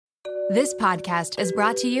This podcast is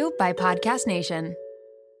brought to you by Podcast Nation.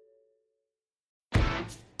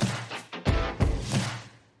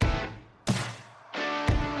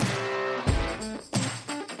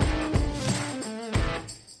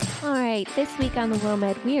 All right, this week on the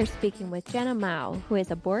WOMED, we are speaking with Jenna Mao, who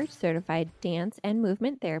is a board-certified dance and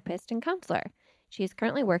movement therapist and counselor. She is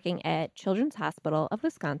currently working at Children's Hospital of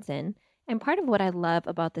Wisconsin, and part of what I love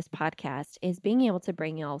about this podcast is being able to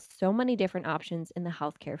bring y'all so many different options in the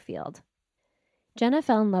healthcare field. Jenna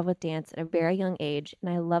fell in love with dance at a very young age, and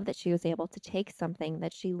I love that she was able to take something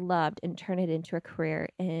that she loved and turn it into a career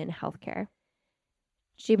in healthcare.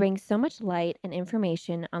 She brings so much light and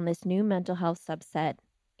information on this new mental health subset,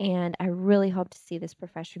 and I really hope to see this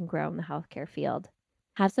profession grow in the healthcare field.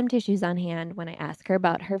 Have some tissues on hand when I ask her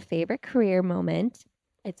about her favorite career moment.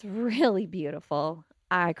 It's really beautiful.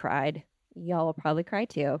 I cried. Y'all will probably cry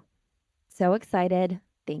too. So excited.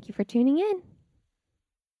 Thank you for tuning in.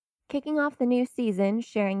 Kicking off the new season,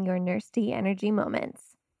 sharing your Nursty energy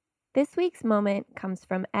moments. This week's moment comes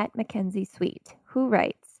from @MackenzieSweet, who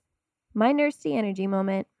writes, "My Nursty energy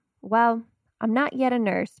moment, well, I'm not yet a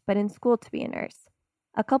nurse, but in school to be a nurse.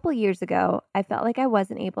 A couple years ago, I felt like I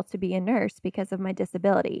wasn't able to be a nurse because of my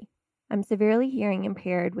disability. I'm severely hearing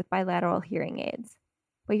impaired with bilateral hearing aids.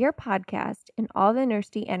 But your podcast and all the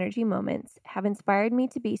Nursty energy moments have inspired me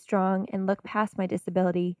to be strong and look past my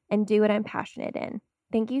disability and do what I'm passionate in.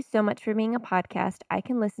 Thank you so much for being a podcast I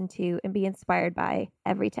can listen to and be inspired by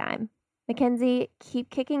every time. Mackenzie, keep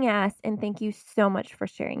kicking ass, and thank you so much for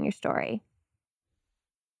sharing your story."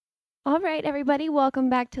 All right, everybody, welcome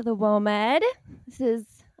back to the WOMED. This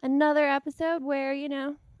is another episode where,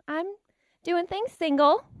 I'm doing things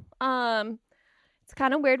single. It's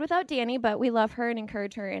kind of weird without Danny, but we love her and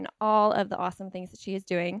encourage her in all of the awesome things that she is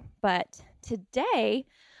doing. But today,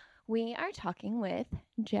 we are talking with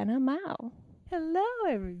Jenna Mao. Hello,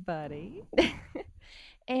 everybody.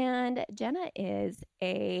 And Jenna is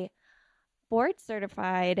a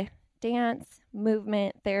board-certified dance,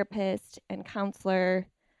 movement therapist, and counselor.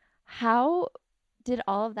 How did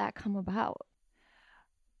all of that come about?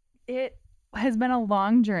 It has been a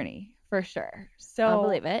long journey, for sure. So I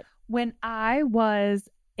believe it. When I was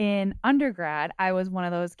in undergrad, I was one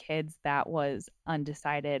of those kids that was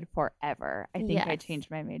undecided forever. I think I changed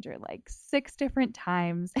my major like 6 different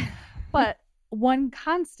times. But one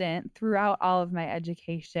constant throughout all of my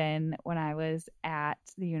education when I was at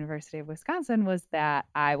the University of Wisconsin was that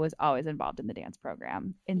I was always involved in the dance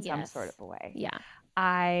program in some sort of a way. Yeah.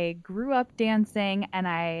 I grew up dancing and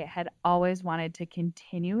I had always wanted to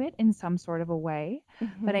continue it in some sort of a way,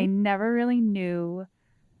 but I never really knew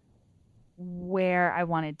where I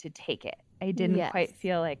wanted to take it. I didn't quite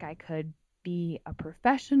feel like I could be a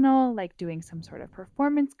professional, like doing some sort of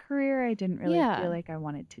performance career. I didn't really feel like I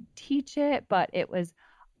wanted to teach it, but it was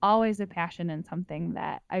always a passion and something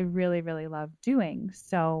that I really, really loved doing.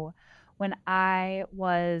 So when I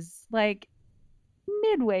was like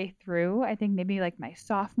midway through, I think maybe like my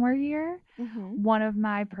sophomore year, one of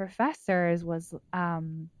my professors was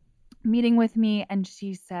meeting with me and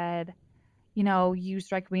she said, you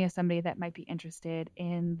strike me as somebody that might be interested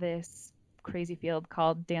in this crazy field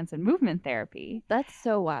called dance and movement therapy. That's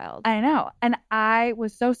so wild. I know. And I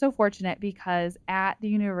was so fortunate because at the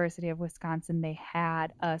University of Wisconsin, they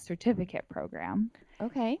had a certificate program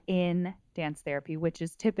in dance therapy, which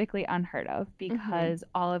is typically unheard of because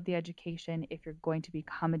all of the education, if you're going to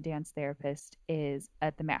become a dance therapist, is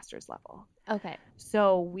at the master's level. Okay.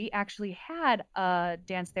 So we actually had a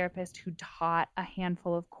dance therapist who taught a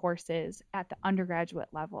handful of courses at the undergraduate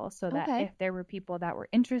level so that if there were people that were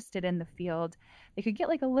interested in the field, they could get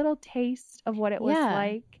like a little taste of what it was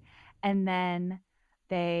like. And then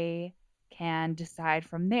they can decide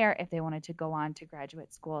from there if they wanted to go on to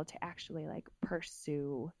graduate school to actually like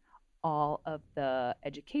pursue all of the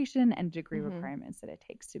education and degree requirements that it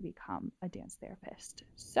takes to become a dance therapist.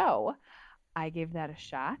 So I gave that a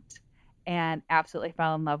shot and absolutely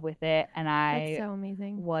fell in love with it. And I That's so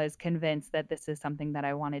amazing. Was convinced that this is something that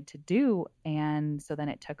I wanted to do. And so then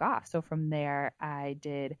it took off. So from there, I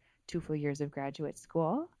did 2 full years of graduate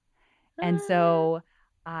school. And so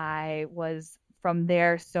I was from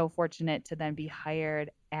there so fortunate to then be hired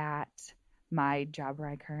at my job where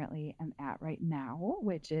I currently am at right now,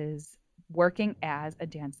 which is working as a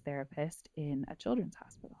dance therapist in a children's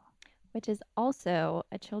hospital. Which is also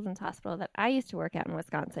a children's hospital that I used to work at in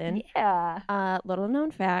Wisconsin. Yeah. Little known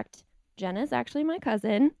fact, Jenna is actually my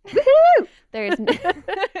cousin. Woohoo! There's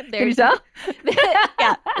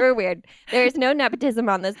yeah, we're weird. There's no nepotism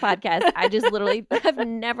on this podcast. I just literally have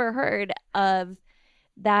never heard of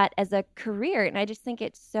that as a career. And I just think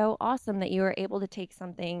it's so awesome that you were able to take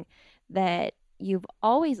something that you've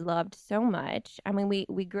always loved so much. I mean,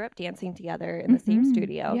 we grew up dancing together in the same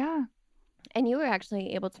studio. Yeah. And you were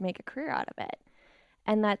actually able to make a career out of it.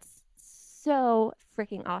 And that's so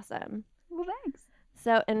freaking awesome. Well, thanks.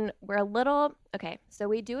 So, and so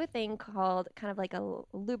we do a thing called kind of like a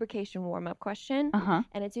lubrication warm-up question. Uh-huh.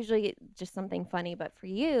 And it's usually just something funny. But for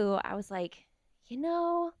you, I was like,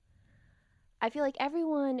 I feel like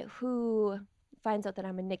everyone who finds out that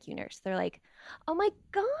I'm a NICU nurse, they're like, oh my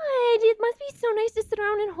God, it must be so nice to sit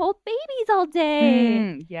around and hold babies all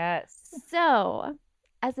day. Yes. So,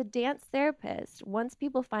 as a dance therapist, once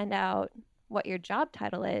people find out what your job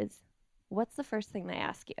title is, what's the first thing they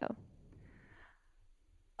ask you?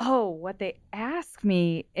 Oh, what they ask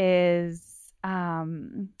me is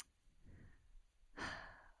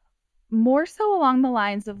more so along the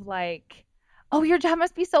lines of like, oh, your job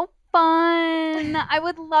must be so fun. I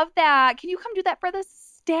would love that. Can you come do that for the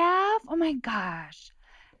staff? Oh my gosh.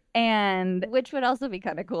 And which would also be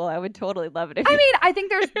kind of cool. I would totally love it. I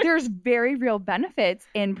think there's very real benefits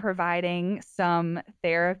in providing some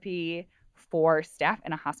therapy for staff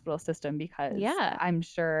in a hospital system because I'm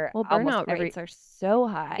sure burnout rates are so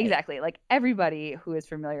high. Exactly. Like everybody who is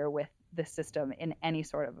familiar with the system in any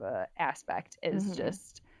sort of a aspect is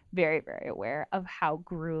just very, very aware of how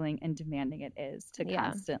grueling and demanding it is to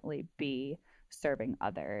constantly be serving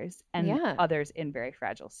others and others in very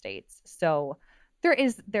fragile states. So there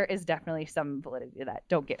is definitely some validity to that.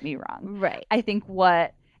 Don't get me wrong. Right. I think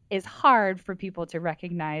what is hard for people to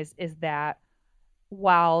recognize is that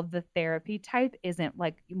while the therapy type isn't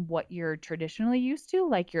like what you're traditionally used to,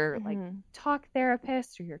 like your like talk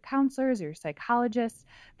therapists or your counselors or your psychologists,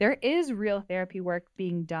 there is real therapy work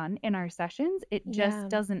being done in our sessions. It just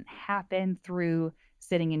doesn't happen through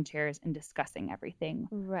sitting in chairs and discussing everything.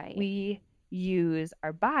 Right. We use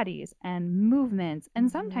our bodies and movements and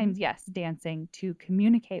sometimes, yes, dancing to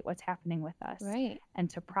communicate what's happening with us and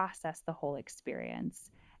to process the whole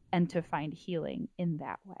experience and to find healing in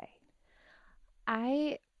that way.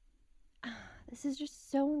 This is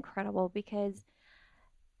just so incredible because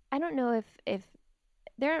I don't know if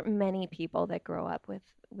there aren't many people that grow up with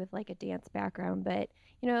like a dance background, but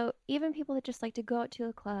even people that just like to go out to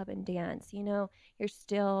a club and dance, you're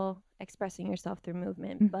still expressing yourself through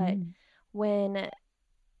movement. But when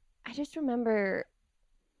I just remember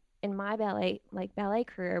in my ballet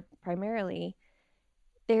career primarily,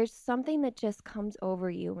 there's something that just comes over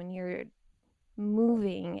you when you're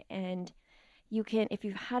moving, and you can, if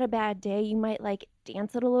you've had a bad day, you might like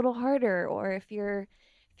dance it a little harder, or if you're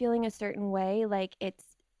feeling a certain way, like it's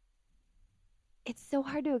so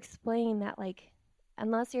hard to explain that, like,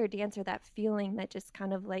 unless you're a dancer, that feeling that just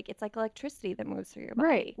kind of like, it's like electricity that moves through your body.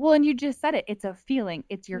 Right. Well, and you just said it. It's a feeling.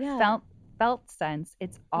 It's your felt sense.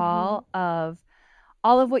 It's all of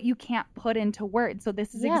what you can't put into words. So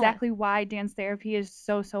this is exactly why dance therapy is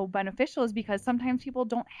so beneficial, is because sometimes people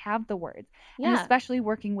don't have the words. And especially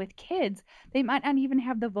working with kids, they might not even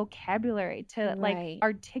have the vocabulary to like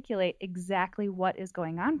articulate exactly what is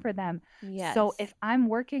going on for them. Yes. So if I'm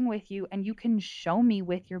working with you and you can show me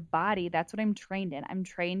with your body, that's what I'm trained in. I'm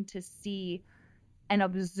trained to see and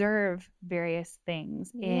observe various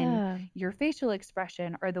things in your facial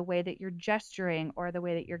expression or the way that you're gesturing or the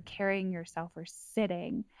way that you're carrying yourself or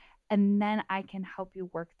sitting. And then I can help you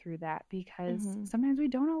work through that, because sometimes we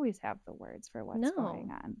don't always have the words for what's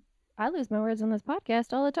going on. I lose my words on this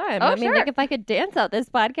podcast all the time. Oh, I mean, like, if I could dance out this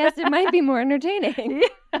podcast, it might be more entertaining.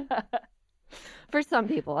 For some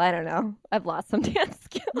people, I don't know. I've lost some dance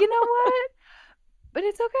skills. You know what? But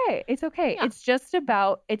it's okay. It's okay. Yeah. It's just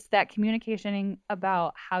it's that communicating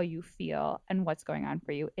about how you feel and what's going on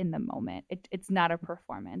for you in the moment. It's not a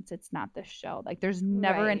performance. It's not the show. Like, there's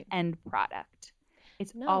never an end product.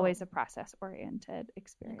 It's always a process-oriented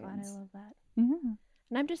experience. Oh God, I love that. Yeah.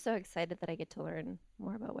 And I'm just so excited that I get to learn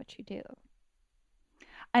more about what you do.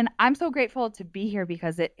 And I'm so grateful to be here,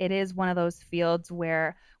 because it is one of those fields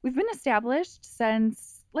where we've been established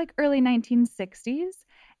since like early 1960s.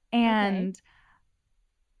 And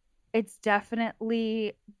it's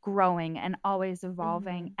definitely growing and always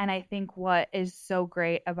evolving. And I think what is so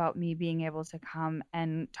great about me being able to come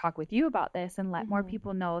and talk with you about this and let more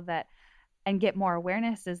people know that and get more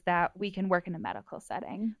awareness is that we can work in a medical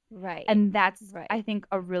setting. Right. And that's, I think,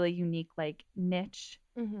 a really unique like niche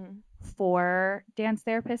for dance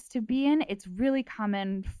therapists to be in. It's really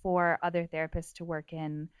common for other therapists to work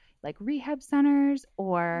in like rehab centers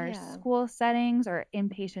or school settings or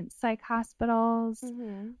inpatient psych hospitals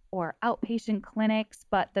or outpatient clinics,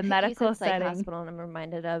 but the medical you said psych setting. hospital, and I'm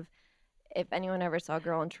reminded of if anyone ever saw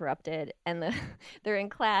Girl Interrupted and they're in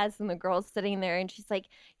class and the girl's sitting there and she's like,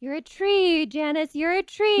 "You're a tree, Janice, you're a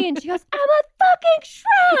tree." And she goes, "I'm a fucking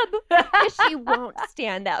shrub." Because she won't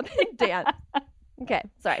stand up and dance. Okay,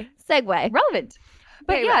 sorry. Segue. Relevant.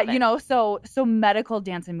 But Very yeah, relevant. you know, so medical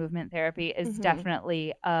dance and movement therapy is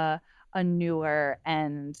definitely a newer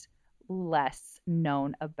and less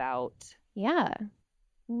known about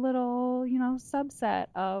little, you know, subset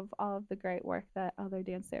of all of the great work that other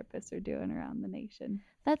dance therapists are doing around the nation.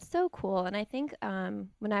 That's so cool. And I think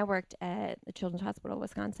when I worked at the Children's Hospital of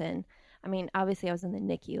Wisconsin, I mean, obviously I was in the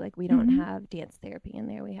NICU. Like, we don't have dance therapy in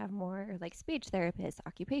there. We have more like speech therapists,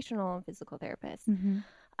 occupational and physical therapists.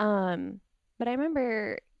 But I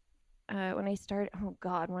remember when I started,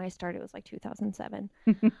 when I started, it was like 2007.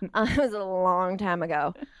 It was a long time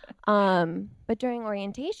ago. But during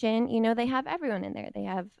orientation, you know, they have everyone in there. They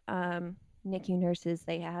have NICU nurses.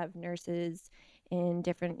 They have nurses in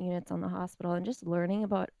different units on the hospital, and just learning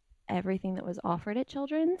about everything that was offered at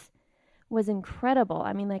Children's was incredible.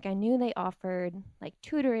 I mean, like, I knew they offered like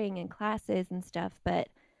tutoring and classes and stuff, but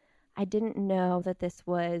I didn't know that this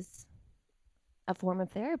was a form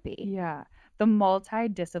of therapy. Yeah. The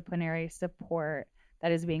multidisciplinary support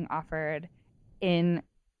that is being offered in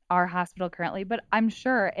our hospital currently, but I'm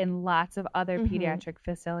sure in lots of other pediatric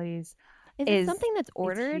facilities. Is it something that's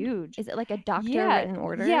ordered? Huge. Is it like a doctor-written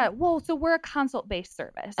order? Yeah. Well, so we're a consult-based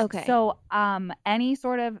service. Okay. So any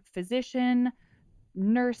sort of physician,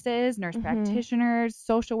 nurses, nurse practitioners,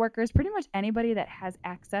 social workers, pretty much anybody that has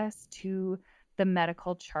access to the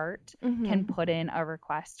medical chart can put in a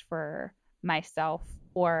request for myself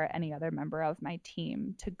or any other member of my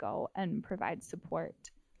team to go and provide support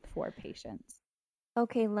for patients.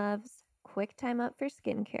 Okay, loves, quick time up for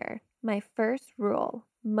skincare. My first rule,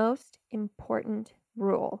 most important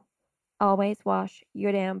rule, always wash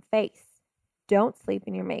your damn face. Don't sleep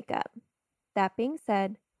in your makeup. That being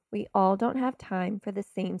said, we all don't have time for the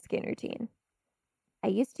same skin routine. I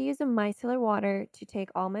used to use a micellar water to take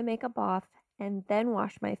all my makeup off and then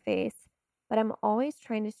wash my face, but I'm always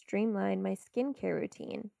trying to streamline my skincare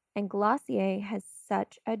routine. And Glossier has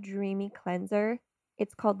such a dreamy cleanser.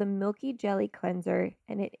 It's called the Milky Jelly Cleanser,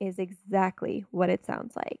 and it is exactly what it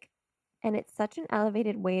sounds like. And it's such an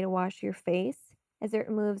elevated way to wash your face, as it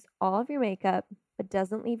removes all of your makeup, but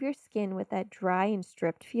doesn't leave your skin with that dry and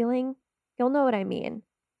stripped feeling. You'll know what I mean.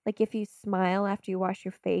 Like, if you smile after you wash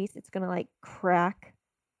your face, it's gonna like crack.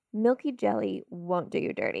 Milky Jelly won't do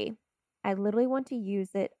you dirty. I literally want to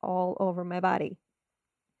use it all over my body.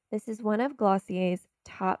 This is one of Glossier's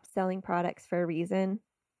top selling products for a reason.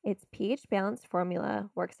 Its pH balanced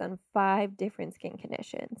formula works on 5 different skin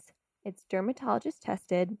conditions. It's dermatologist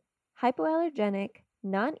tested, hypoallergenic,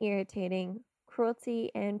 non-irritating,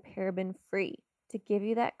 cruelty and paraben free to give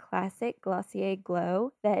you that classic Glossier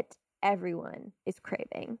glow that everyone is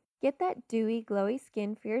craving. Get that dewy, glowy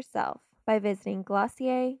skin for yourself by visiting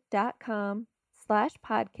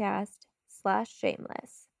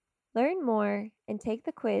glossier.com/podcast/shameless. Learn more and take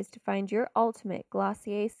the quiz to find your ultimate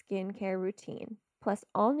Glossier skincare routine. Plus,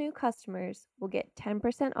 all new customers will get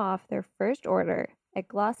 10% off their first order at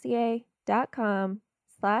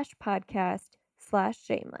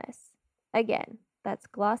glossier.com/podcast/shameless. Again, that's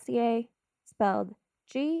Glossier, spelled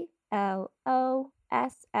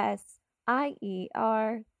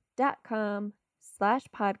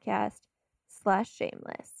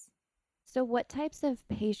GLOSSIER.com/podcast/shameless. So what types of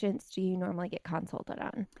patients do you normally get consulted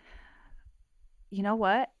on? You know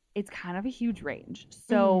what? It's kind of a huge range.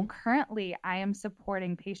 So currently I am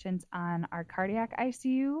supporting patients on our cardiac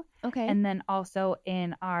ICU. Okay. And then also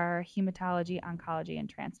in our hematology, oncology, and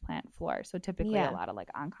transplant floor. So typically a lot of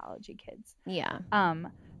like oncology kids. Yeah.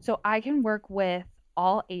 So I can work with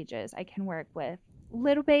all ages. I can work with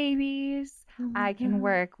little babies. I can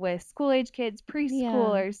work with school-age kids,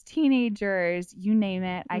 preschoolers, teenagers, you name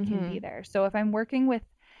it, I can be there. So if I'm working with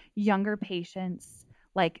younger patients,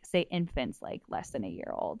 like say infants, like less than a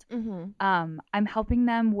year old, I'm helping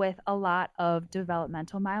them with a lot of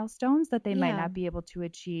developmental milestones that they might not be able to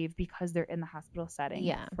achieve because they're in the hospital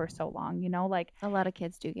setting for so long, you know, like a lot of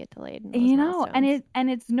kids do get delayed in those milestones. and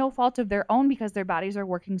it's no fault of their own because their bodies are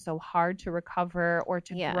working so hard to recover or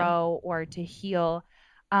to grow or to heal.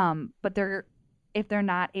 But if they're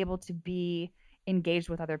not able to be engaged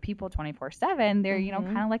with other people 24/7, they're, you know,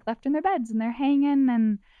 kind of like left in their beds and they're hanging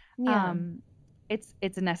and,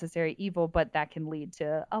 it's a necessary evil, but that can lead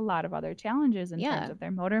to a lot of other challenges in terms of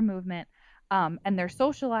their motor movement, and their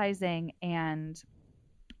socializing and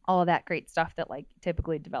all of that great stuff that like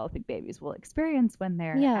typically developing babies will experience when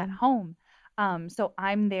they're at home. So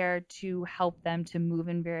I'm there to help them to move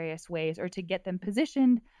in various ways or to get them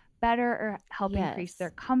positioned better or help increase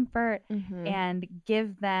their comfort and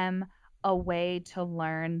give them a way to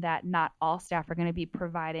learn that not all staff are going to be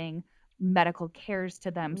providing medical cares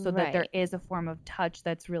to them, so that there is a form of touch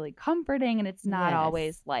that's really comforting, and it's not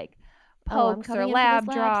always like pokes or lab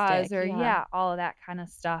draws or all of that kind of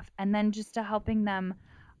stuff. And then just to helping them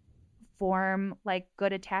form like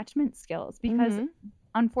good attachment skills, because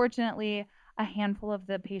unfortunately a handful of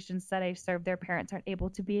the patients that I serve, their parents aren't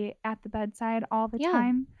able to be at the bedside all the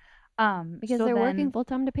time. Because they're working full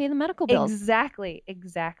time to pay the medical bills. Exactly.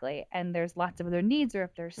 And there's lots of other needs, or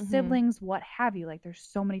if there's siblings, what have you. Like, there's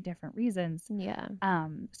so many different reasons. Yeah.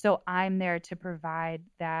 So I'm there to provide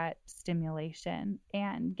that stimulation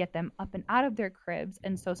and get them up and out of their cribs.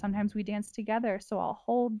 And so sometimes we dance together. So I'll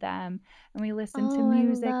hold them and we listen to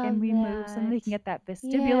music and we move so they can get that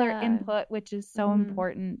vestibular input, which is so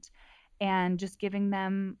important. And just giving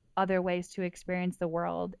them other ways to experience the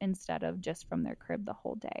world instead of just from their crib the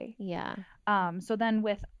whole day. Yeah. So then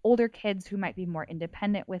with older kids who might be more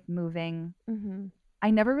independent with moving,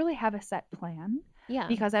 I never really have a set plan. Yeah.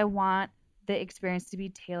 Because I want the experience to be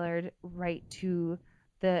tailored right to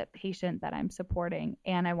the patient that I'm supporting.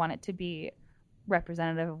 And I want it to be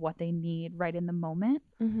representative of what they need right in the moment.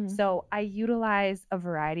 So I utilize a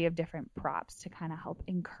variety of different props to kind of help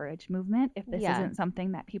encourage movement if this isn't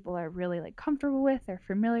something that people are really like comfortable with or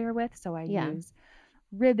familiar with. So I use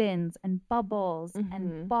ribbons and bubbles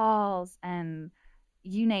and balls and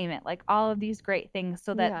you name it, like all of these great things,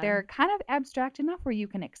 so that they're kind of abstract enough where you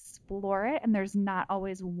can explore it, and there's not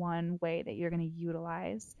always one way that you're going to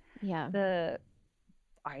utilize the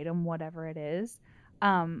item, whatever it is.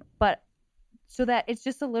 But so that it's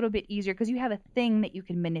just a little bit easier because you have a thing that you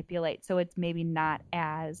can manipulate. So it's maybe not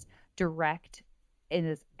as direct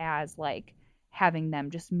as like having them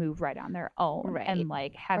just move right on their own and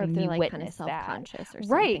like having me witness kind of self-conscious that. Or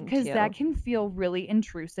right, because that can feel really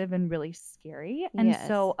intrusive and really scary. And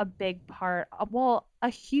so a big part, a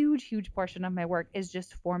huge portion of my work is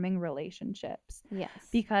just forming relationships. Yes.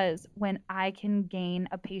 Because when I can gain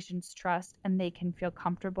a patient's trust and they can feel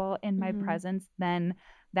comfortable in my presence, then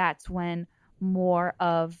that's when more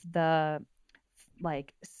of the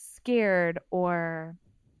like scared or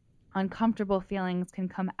uncomfortable feelings can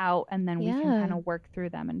come out, and then we can kind of work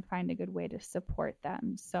through them and find a good way to support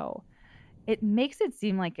them. So it makes it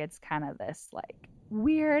seem like it's kind of this like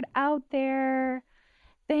weird out there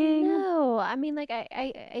thing. No, I mean, like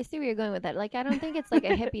I see where you're going with that. Like, I don't think it's like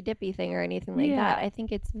a hippy dippy thing or anything like that. I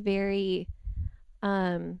think it's very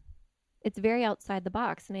outside the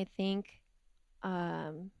box, and I think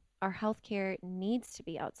our healthcare needs to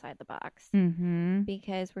be outside the box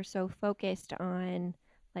because we're so focused on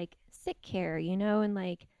like sick care, you know, and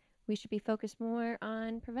like we should be focused more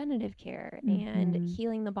on preventative care and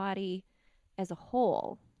healing the body as a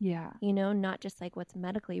whole. Yeah. You know, not just like what's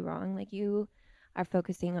medically wrong. Like, you are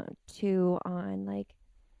focusing on like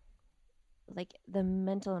the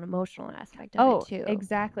mental and emotional aspect of it too.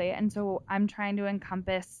 Exactly. And so I'm trying to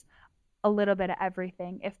encompass a little bit of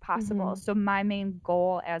everything if possible. So my main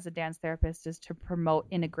goal as a dance therapist is to promote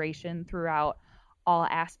integration throughout all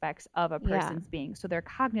aspects of a person's being. So their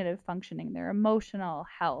cognitive functioning, their emotional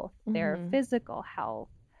health, their physical health,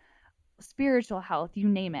 spiritual health, you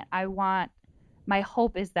name it. My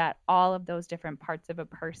hope is that all of those different parts of a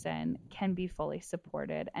person can be fully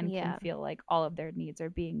supported and can feel like all of their needs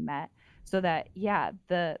are being met, so that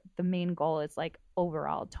the main goal is like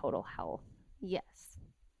overall total health. Yes.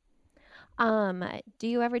 Do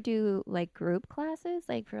you ever do like group classes,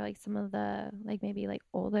 like for like some of the like maybe like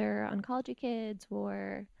older oncology kids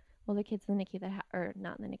or older kids in the NICU that or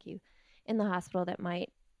not in the NICU, in the hospital that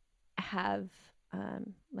might have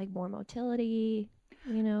like more motility,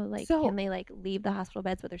 you know, like can they like leave the hospital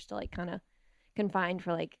beds but they're still like kind of confined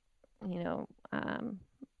for like, you know,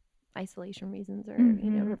 isolation reasons or you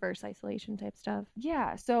know, reverse isolation type stuff?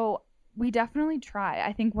 Yeah, so we definitely try.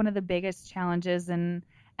 I think one of the biggest challenges, and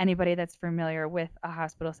anybody that's familiar with a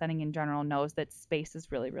hospital setting in general knows that space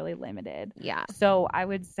is really, really limited. Yeah. So I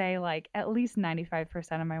would say like at least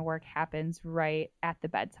 95% of my work happens right at the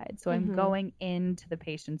bedside. So I'm going into the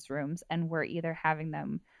patient's rooms and we're either having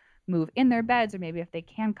them move in their beds, or maybe if they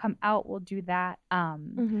can come out, we'll do that.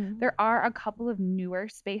 There are a couple of newer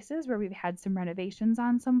spaces where we've had some renovations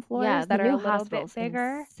on some floors that are a little bit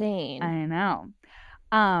bigger. Insane. I know.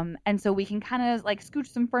 And so we can kind of like scooch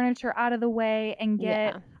some furniture out of the way and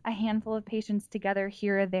get a handful of patients together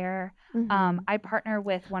here or there. I partner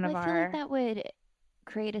with one of our... I feel like that would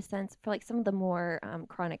create a sense for like some of the more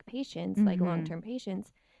chronic patients, like long-term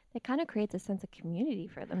patients, that kind of creates a sense of community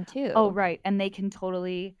for them too. Oh, right. And they can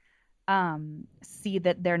totally see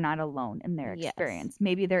that they're not alone in their experience.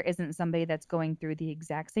 Maybe there isn't somebody that's going through the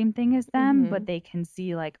exact same thing as them, but they can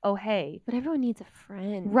see like, oh, hey. But everyone needs a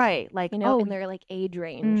friend. Right. Like, in their like age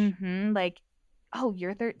range. Like, oh,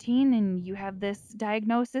 you're 13 and you have this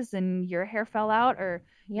diagnosis and your hair fell out, or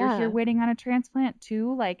you're here waiting on a transplant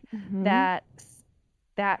too. Like that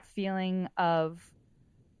feeling of,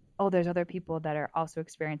 oh, there's other people that are also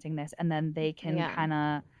experiencing this, and then they can kind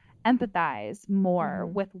of empathize more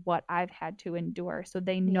with what I've had to endure, so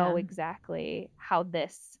they know exactly how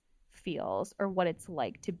this feels or what it's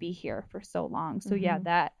like to be here for so long. So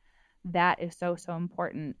that is so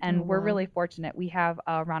important, and we're really fortunate. We have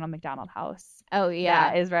a Ronald McDonald House.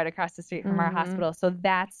 That is right across the street from our hospital, so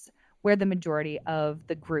that's where the majority of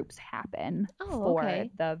the groups happen for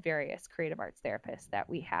the various creative arts therapists that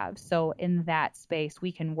we have. So in that space,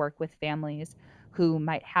 we can work with families who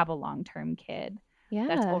might have a long-term kid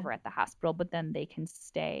that's over at the hospital, but then they can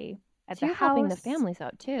stay at the house. You're helping the families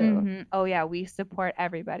out too. Oh yeah, we support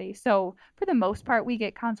everybody. So for the most part, we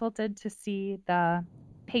get consulted to see the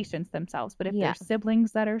patients themselves. But if there's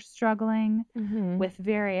siblings that are struggling with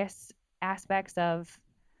various aspects of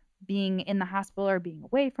being in the hospital or being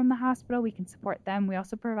away from the hospital, we can support them. We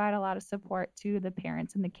also provide a lot of support to the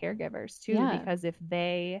parents and the caregivers too, because if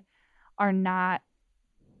they are not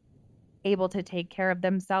able to take care of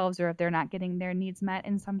themselves, or if they're not getting their needs met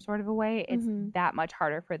in some sort of a way, it's that much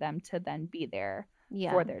harder for them to then be there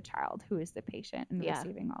for their child who is the patient and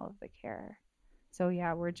receiving all of the care. So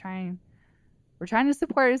we're trying to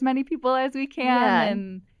support as many people as we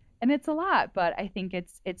can, and it's a lot, but I think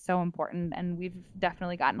it's so important, and we've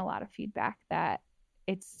definitely gotten a lot of feedback that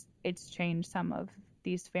it's changed some of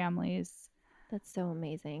these families. That's so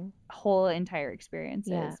amazing. Whole entire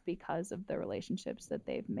experiences because of the relationships that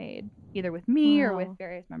they've made, either with me or with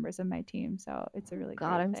various members of my team. So it's a really great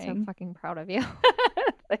I'm thing. so fucking proud of you.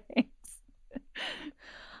 Thanks.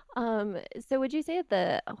 So would you say that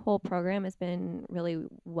the whole program has been really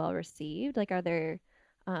well received? Like, are there,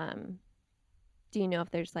 do you know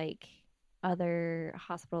if there's like other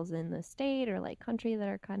hospitals in the state or like country that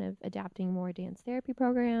are kind of adapting more dance therapy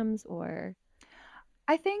programs? Or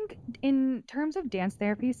I think in terms of dance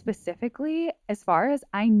therapy specifically, as far as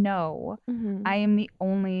I know, I am the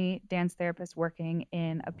only dance therapist working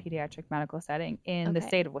in a pediatric medical setting in the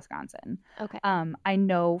state of Wisconsin. Okay. I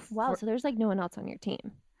know. Wow. So there's like no one else on your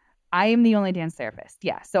team. I am the only dance therapist.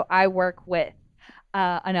 Yeah. So I work with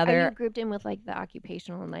another. Are you grouped in with like the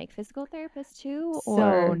occupational and like physical therapist too? Or?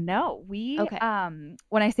 So no, we.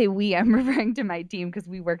 When I say we, I'm referring to my team because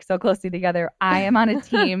we work so closely together. I am on a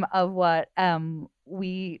team of what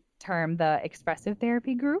we term the expressive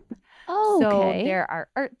therapy group. Oh, okay. So there are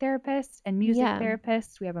art therapists and music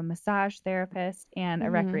therapists. We have a massage therapist and a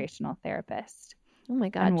recreational therapist. Oh my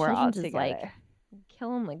God, and we're all together. Like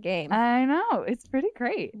killing the game. I know, it's pretty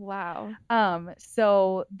great. Wow.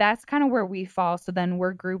 So that's kind of where we fall. So then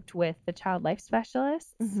we're grouped with the child life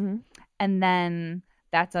specialists, and then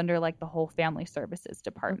that's under like the whole family services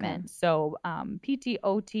department. So PT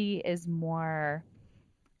OT is more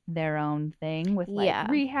their own thing with like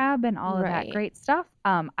rehab and all of that great stuff.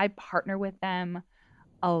 I partner with them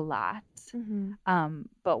a lot,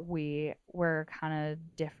 but we're kind of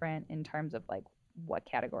different in terms of like what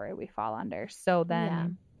category we fall under. So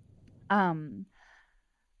then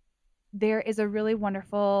there is a really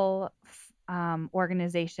wonderful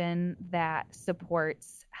organization that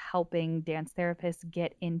supports helping dance therapists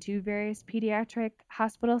get into various pediatric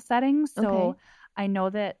hospital settings. So I know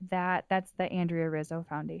that's the Andrea Rizzo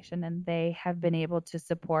Foundation, and they have been able to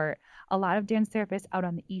support a lot of dance therapists out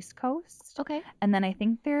on the East Coast. Okay. And then I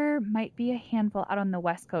think there might be a handful out on the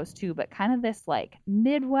West Coast too, but kind of this like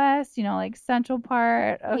Midwest, like central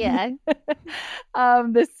part of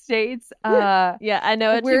the States. I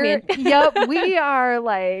know what you mean. Yep, we are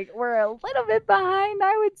like, we're a little bit behind,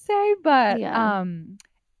 I would say, but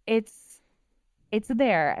it's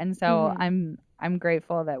there. And so I'm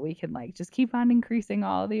grateful that we can like just keep on increasing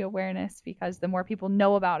all the awareness, because the more people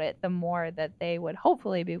know about it, the more that they would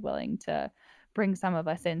hopefully be willing to bring some of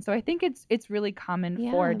us in. So I think it's really common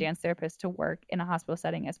for dance therapists to work in a hospital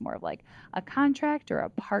setting as more of like a contract or a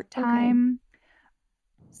part-time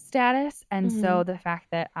status. And so the fact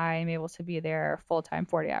that I'm able to be there full-time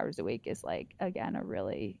 40 hours a week is like, again, a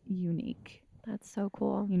really unique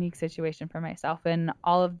situation for myself. And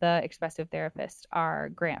all of the expressive therapists are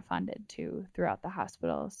grant funded too throughout the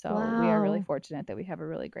hospital. So we are really fortunate that we have a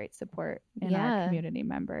really great support in our community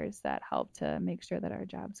members that help to make sure that our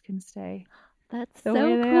jobs can stay. That's so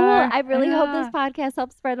cool. I really hope this podcast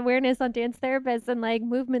helps spread awareness on dance therapists and like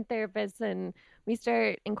movement therapists, and we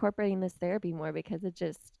start incorporating this therapy more, because it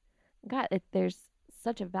just, there's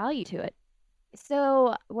such a value to it.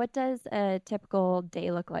 So what does a typical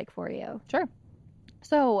day look like for you? Sure.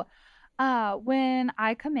 So when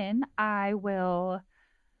I come in, I will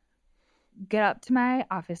get up to my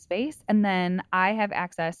office space, and then I have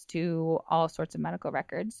access to all sorts of medical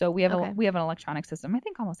records. So we have an electronic system. I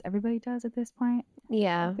think almost everybody does at this point.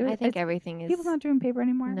 Yeah, I think everything is. People not doing paper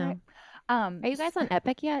anymore, no. Right? Are you guys on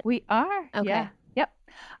Epic yet? We are. Okay. Yeah. Yep.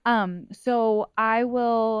 So I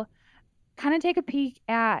will kind of take a peek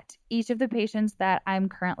at each of the patients that I'm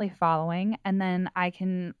currently following, and then I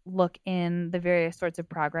can look in the various sorts of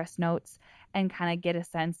progress notes and kind of get a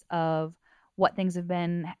sense of what things have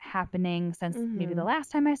been happening since maybe the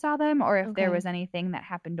last time I saw them, or if there was anything that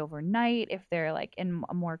happened overnight, if they're like in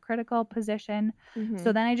a more critical position.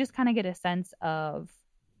 So then I just kind of get a sense of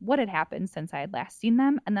what had happened since I had last seen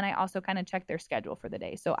them. And then I also kind of check their schedule for the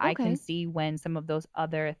day. So I can see when some of those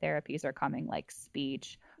other therapies are coming, like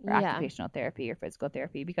speech or occupational therapy or physical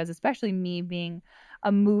therapy, because especially me being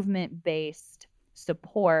a movement-based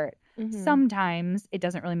support, sometimes it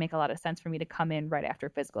doesn't really make a lot of sense for me to come in right after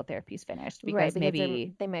physical therapy is finished, because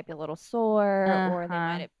maybe they might be a little sore, or they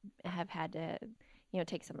might have had to,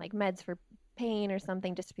 take some like meds for pain or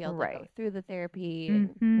something just to be able to go through the therapy.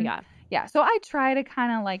 Yeah. So I try to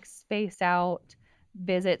kind of like space out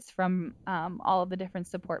visits from all of the different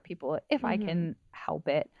support people if I can help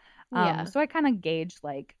it. So I kind of gauge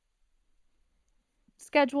like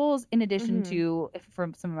schedules in addition to, if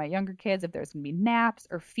from some of my younger kids, if there's gonna be naps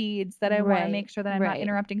or feeds that I want to make sure that I'm not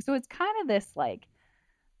interrupting. So it's kind of this like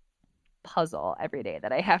puzzle every day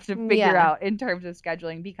that I have to figure out in terms of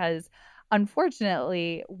scheduling, because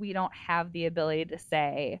unfortunately we don't have the ability to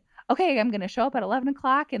say, okay, I'm going to show up at 11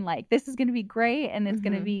 o'clock and like this is going to be great and it's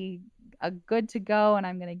going to be a good to go and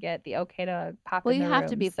I'm going to get the okay to pop in the room. Well, you have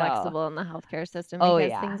to be flexible in the healthcare system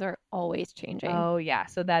because things are always changing. Oh yeah.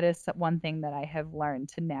 So that is one thing that I have learned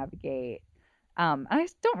to navigate. I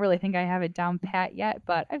don't really think I have it down pat yet,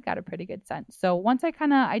 but I've got a pretty good sense. So once I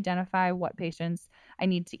kind of identify what patients I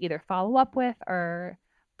need to either follow up with or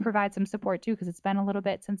provide some support to, because it's been a little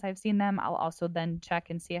bit since I've seen them, I'll also then check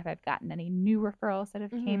and see if I've gotten any new referrals that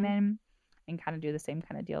have came in and kind of do the same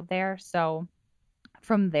kind of deal there. So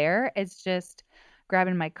from there, it's just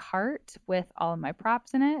grabbing my cart with all of my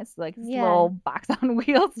props in it. It's like this little box on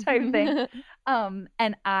wheels type thing.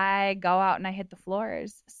 And I go out and I hit the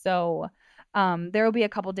floors. So there will be a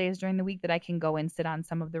couple days during the week that I can go and sit on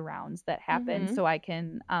some of the rounds that happen. So I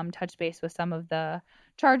can touch base with some of the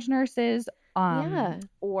charge nurses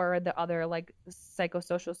or the other like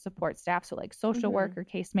psychosocial support staff. So like social work or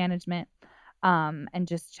case management, and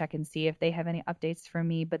just check and see if they have any updates for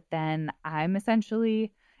me. But then I'm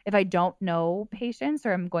essentially, if I don't know patients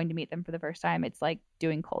or I'm going to meet them for the first time, it's like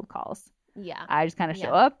doing cold calls. Yeah. I just kind of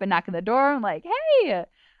show up and knock on the door. I'm like, hey,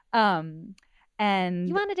 and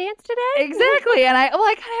you want to dance today? Exactly. And I kind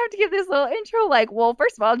of have to give this little intro. Like, well,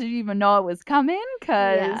 first of all, did you even know it was coming?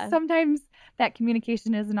 Because sometimes that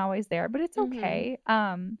communication isn't always there, but it's okay.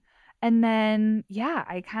 And then,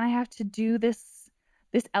 I kind of have to do this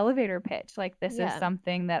elevator pitch. Like, this is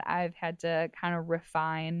something that I've had to kind of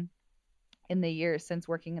refine in the years since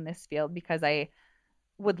working in this field, because I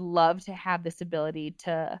would love to have this ability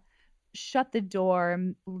to shut the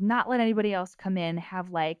door, not let anybody else come in, have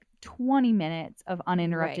like 20 minutes of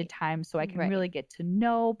uninterrupted time so I can really get to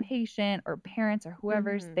know patient or parents or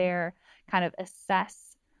whoever's there, kind of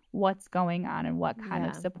assess what's going on and what kind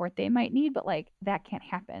of support they might need. But like that can't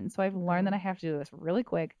happen. So I've learned that I have to do this really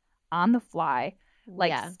quick on the fly,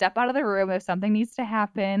 like step out of the room if something needs to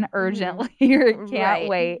happen urgently or it can't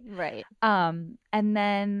wait. Right. And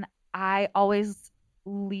then I always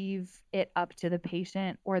leave it up to the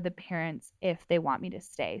patient or the parents if they want me to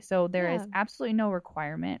stay. So there is absolutely no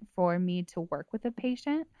requirement for me to work with a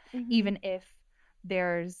patient, even if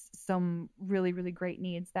there's some really, really great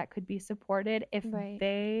needs that could be supported. If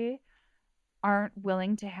they aren't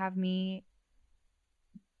willing to have me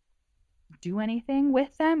do anything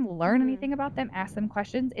with them, learn anything about them, ask them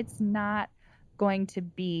questions, it's not going to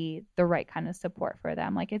be the right kind of support for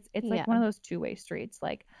them. Like it's like one of those two-way streets.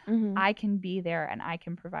 Like I can be there and I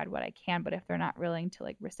can provide what I can, but if they're not willing to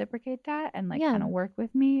like reciprocate that and like kind of work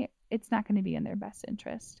with me, it's not going to be in their best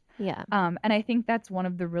interest. And I think that's one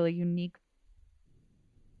of the really unique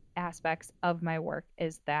aspects of my work,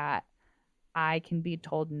 is that I can be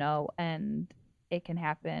told no, and it can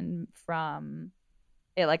happen from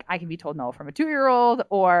it, like I can be told no from a 2-year-old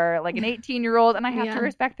or like an 18-year-old, and I have to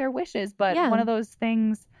respect their wishes. But one of those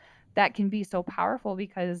things that can be so powerful,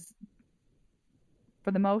 because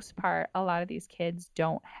for the most part, a lot of these kids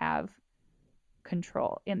don't have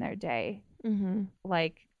control in their day,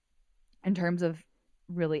 like in terms of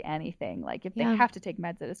really anything. Like if they have to take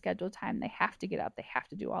meds at a scheduled time, they have to get up, they have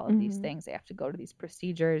to do all of these things, they have to go to these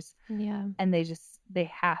procedures. Yeah. And they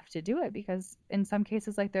have to do it because in some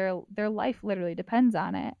cases, like their life literally depends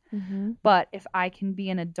on it. But if I can be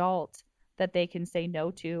an adult that they can say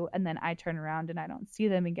no to, and then I turn around and I don't see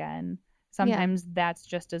them again, sometimes that's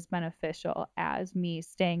just as beneficial as me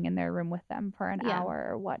staying in their room with them for an hour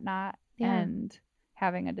or whatnot and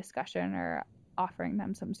having a discussion or offering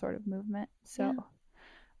them some sort of movement. So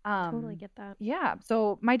totally get that. Yeah.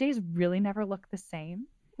 So my days really never look the same,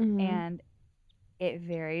 and it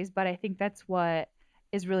varies, but I think that's what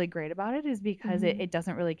is really great about it, is because it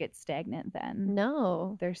doesn't really get stagnant then.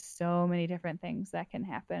 No. There's so many different things that can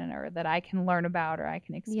happen or that I can learn about or I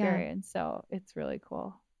can experience. So it's really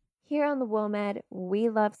cool. Here on the WOMED, we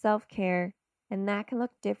love self-care, and that can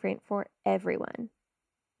look different for everyone.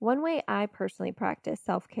 One way I personally practice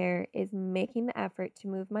self-care is making the effort to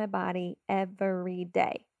move my body every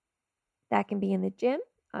day. That can be in the gym,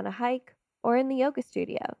 on a hike, or in the yoga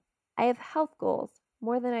studio. I have health goals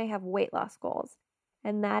more than I have weight loss goals,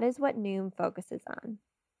 and that is what Noom focuses on,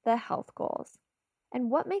 the health goals. And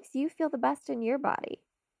what makes you feel the best in your body?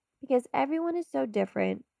 Because everyone is so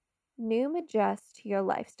different, Noom adjusts to your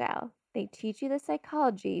lifestyle. They teach you the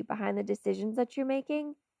psychology behind the decisions that you're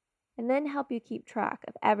making, and then help you keep track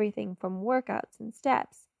of everything from workouts and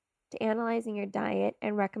steps to analyzing your diet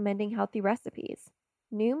and recommending healthy recipes.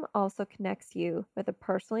 Noom also connects you with a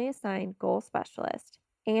personally assigned goal specialist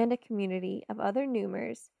and a community of other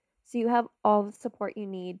Noomers, so you have all the support you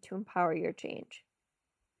need to empower your change.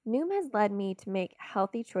 Noom has led me to make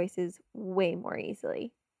healthy choices way more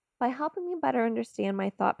easily. By helping me better understand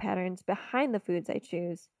my thought patterns behind the foods I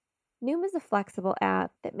choose, Noom is a flexible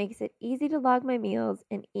app that makes it easy to log my meals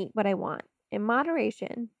and eat what I want, in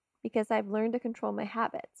moderation, because I've learned to control my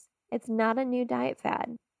habits. It's not a new diet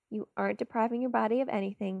fad. You aren't depriving your body of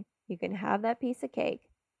anything. You can have that piece of cake.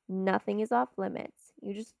 Nothing is off limits.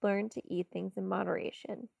 You just learn to eat things in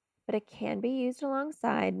moderation. But it can be used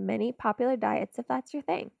alongside many popular diets if that's your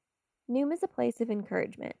thing. Noom is a place of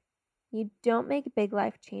encouragement. You don't make big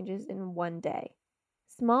life changes in one day.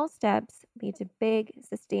 Small steps lead to big,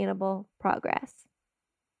 sustainable progress.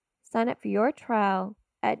 Sign up for your trial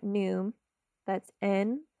at Noom, that's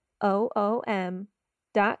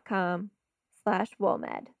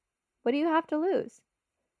NOOM.com/WOMED. What do you have to lose?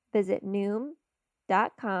 Visit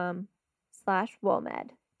Noom.com/WOMED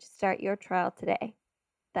to start your trial today.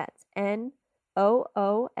 That's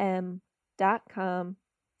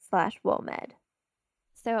NOOM.com/WOMED.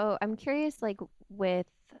 So I'm curious, like with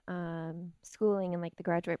schooling and like the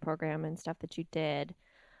graduate program and stuff that you did,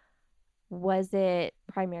 was it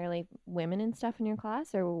primarily women and stuff in your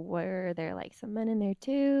class, or were there like some men in there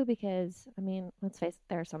too? Because I mean, let's face it,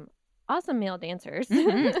 there are some awesome male dancers.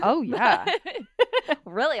 Oh yeah.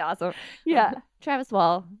 Really awesome. Yeah. Travis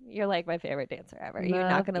Wall, you're like my favorite dancer ever. You're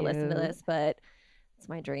not going to listen to you. this, but it's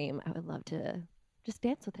my dream. I would love to just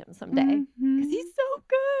dance with him someday because he's so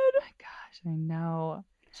good. Oh my gosh, I know.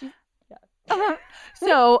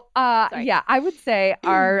 So, yeah, I would say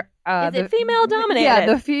our is it female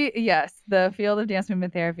dominated? Yeah, the field of dance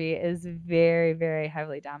movement therapy is very, very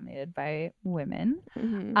heavily dominated by women.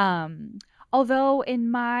 Although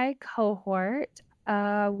in my cohort,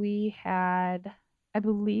 we had, I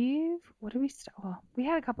believe, we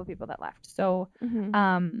had a couple of people that left. So,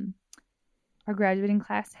 our graduating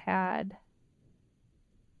class had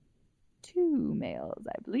 2 males,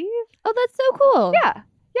 I believe. Oh, that's so cool.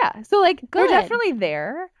 Yeah. So like they're definitely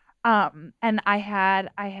there. And I had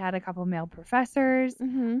a couple male professors.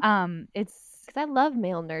 It's because I love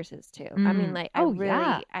male nurses too. I mean, like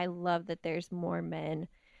I love that there's more men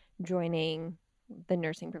joining the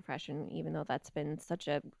nursing profession, even though that's been such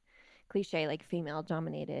a cliche, like female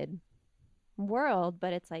dominated world.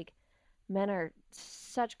 But it's like men are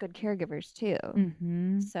such good caregivers too.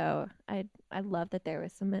 So I love that there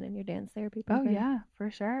was some men in your dance therapy program. Oh yeah,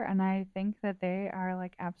 for sure. And I think that they are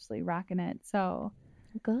like absolutely rocking it. So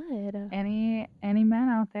good. Any men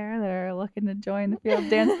out there that are looking to join the field of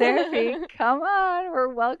dance therapy, come on,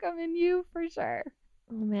 we're welcoming you for sure.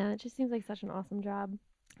 Oh man, it just seems like such an awesome job.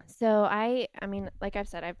 So I mean, like I've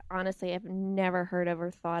said, I've never heard of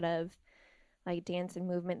or thought of like dance and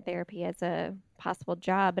movement therapy as a possible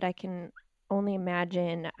job, but I can only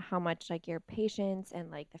imagine how much like your patients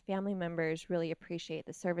and like the family members really appreciate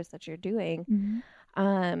the service that you're doing,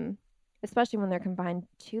 especially when they're confined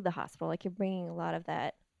to the hospital. Like you're bringing a lot of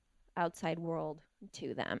that outside world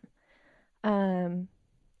to them. Can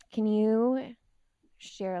you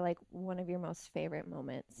share like one of your most favorite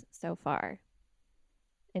moments so far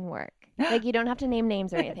in work? Like you don't have to name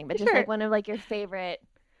names or anything, but just like one of like your favorite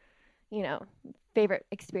you know, favorite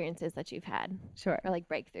experiences that you've had. Sure. Or like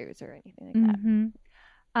breakthroughs or anything like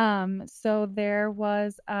that. So there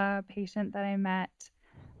was a patient that I met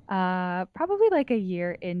probably like a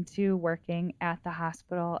year into working at the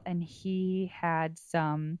hospital, and he had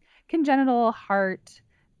some congenital heart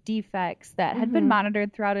defects that had been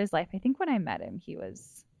monitored throughout his life. I think when I met him, he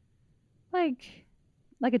was like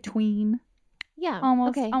a tween. Yeah.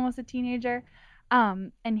 Almost a teenager.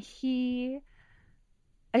 And he,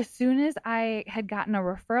 as soon as I had gotten a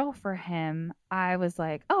referral for him, I was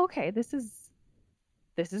like, oh, okay, this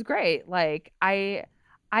is great. Like I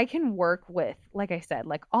can work with, like I said,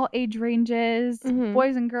 like all age ranges,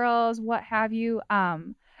 boys and girls, what have you.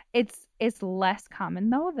 It's less common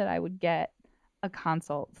though that I would get a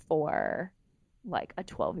consult for like a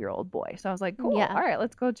 12-year-old boy. So I was like, cool. Yeah. All right,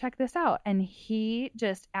 let's go check this out. And he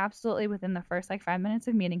just absolutely, within the first like 5 minutes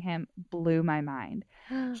of meeting him, blew my mind.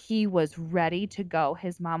 He was ready to go.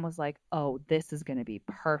 His mom was like, oh, this is going to be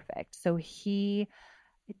perfect. So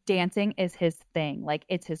dancing is his thing. Like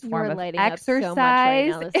it's his form of exercise. Up so much right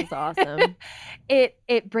now. This is awesome.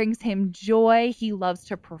 It brings him joy. He loves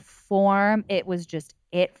to perform. It was just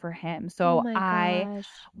it for him. So I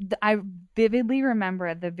vividly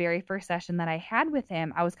remember the very first session that I had with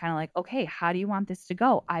him. I was kind of like, okay, how do you want this to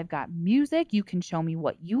go? I've got music. You can show me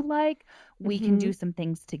what you like. We can do some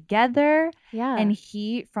things together. Yeah. And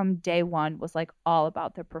he, from day one, was like all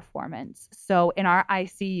about the performance. So in our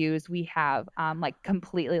ICUs, we have like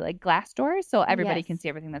completely like glass doors, so everybody can see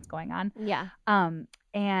everything that's going on. Yeah.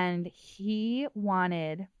 And he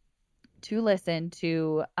wanted to listen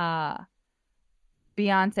to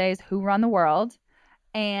Beyonce's Who Run the World.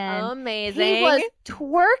 And amazing. He was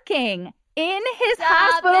twerking in his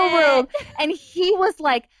hospital room. And he was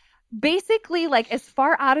like basically like as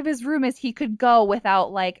far out of his room as he could go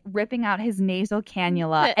without like ripping out his nasal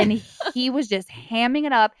cannula. And he was just hamming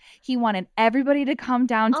it up. He wanted everybody to come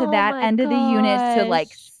down to that end of the unit to like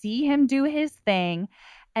see him do his thing.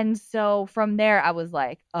 And so from there, I was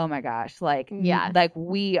like, oh my gosh, like, like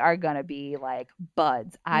we are going to be like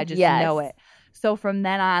buds. I just know it. So from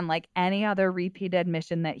then on, like any other repeat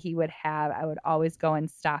admission that he would have, I would always go and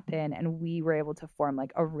stop in, and we were able to form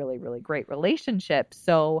like a really, really great relationship.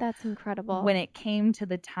 So that's incredible. When it came to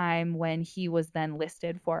the time when he was then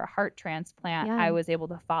listed for a heart transplant, I was able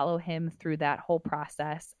to follow him through that whole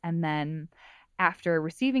process. And then after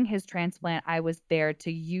receiving his transplant, I was there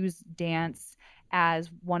to use dance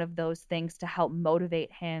as one of those things to help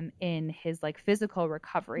motivate him in his like physical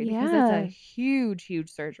recovery, because it's a huge, huge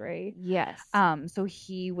surgery. Yes. So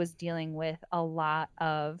he was dealing with a lot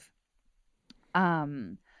of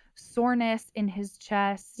soreness in his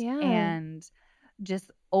chest and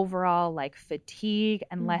just overall like fatigue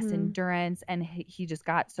and less endurance, and he just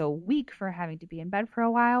got so weak for having to be in bed for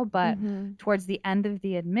a while. But towards the end of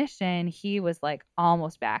the admission, he was like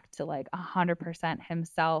almost back to like 100%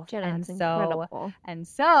 himself. Jenna, and that's incredible.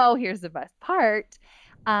 So here's the best part.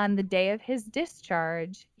 On the day of his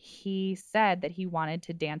discharge, he said that he wanted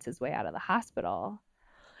to dance his way out of the hospital.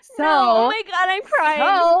 So oh my God, I'm crying.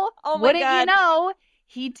 So wouldn't you know,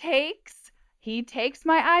 he takes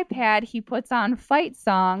my iPad, he puts on Fight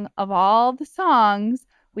Song of all the songs.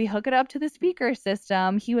 We hook it up to the speaker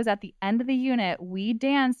system. He was at the end of the unit. We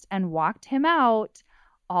danced and walked him out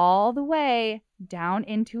all the way down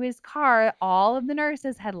into his car. All of the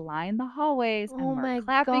nurses had lined the hallways and were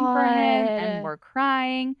clapping for him and were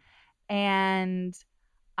crying. And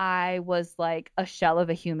I was like a shell of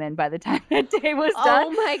a human by the time that day was done.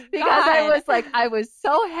 Oh my God. Because I was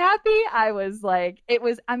so happy. I was like, it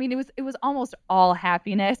was almost all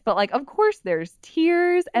happiness, but like, of course there's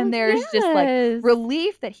tears and there's just like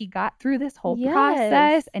relief that he got through this whole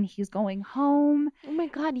process and he's going home. Oh my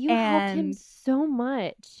God. You helped him so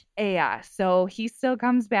much. Yeah. So he still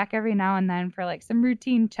comes back every now and then for like some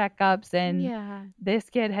routine checkups. And this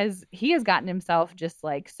kid has gotten himself just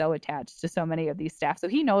like so attached to so many of these staff. So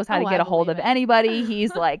he knows how to get a hold of anybody.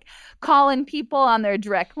 He's like calling people on their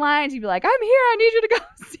direct lines. He'd be like, I'm here. I need you to go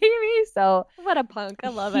see me. So what a punk. I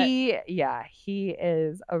love it. Yeah, he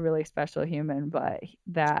is a really special human. But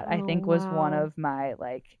that I think was one of my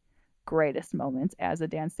like greatest moments as a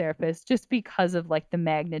dance therapist, just because of like the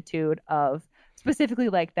magnitude of specifically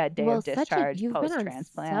like that day of discharge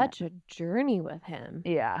post-transplant. Such a journey with him.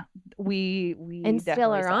 Yeah. We and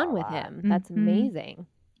still are on with him. That's amazing.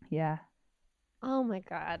 Yeah. Oh my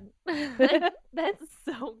God. That's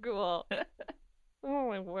so cool. Oh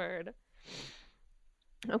my word.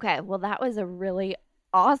 Okay, well that was a really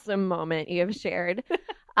awesome moment you have shared.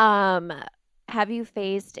 Have you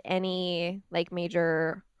faced any like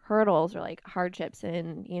major hurdles or like hardships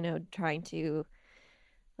in, trying to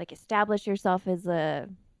like establish yourself as a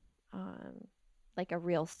like a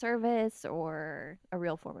real service or a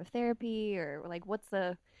real form of therapy, or like what's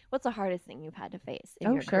the hardest thing you've had to face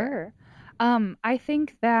in your career? I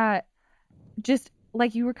think that just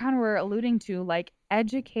like you were alluding to, like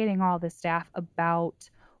educating all the staff about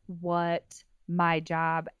what my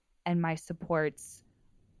job and my supports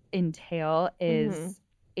entail is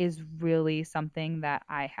really something that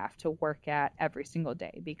I have to work at every single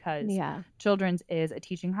day, because Children's is a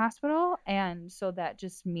teaching hospital, and so that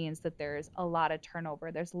just means that there's a lot of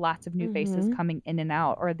turnover. There's lots of new faces coming in and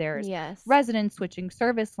out, or there's residents switching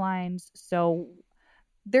service lines. So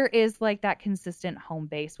there is like that consistent home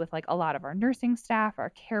base with like a lot of our nursing staff,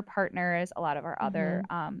 our care partners, a lot of our other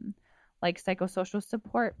like psychosocial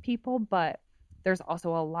support people, but there's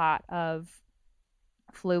also a lot of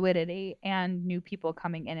fluidity and new people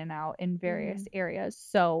coming in and out in various areas.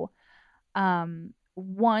 So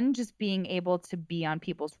one, just being able to be on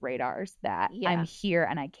people's radars that I'm here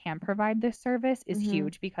and I can provide this service is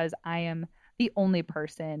huge, because I am the only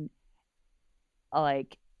person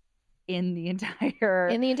like in the entire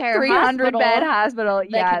 300 bed hospital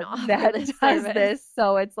that does this.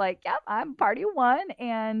 So it's like, yep, I'm party one.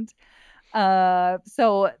 And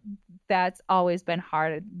so that's always been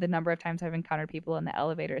hard. The number of times I've encountered people in the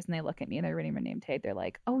elevators and they look at me and they're reading my name tag. They're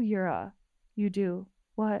like, oh, you do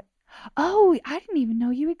what? Oh, I didn't even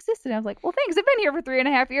know you existed. I was like, well, thanks. I've been here for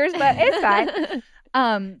 3.5 years, but it's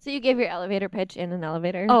fine. So you gave your elevator pitch in an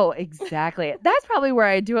elevator? Oh, exactly. That's probably where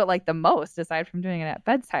I do it like the most, aside from doing it at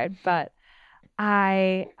bedside. But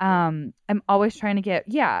I am always trying to get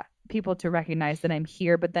people to recognize that I'm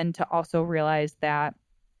here, but then to also realize that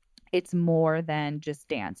it's more than just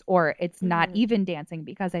dance, or it's not even dancing,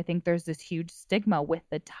 because I think there's this huge stigma with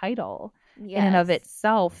the title in and of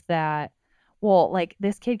itself that, well, like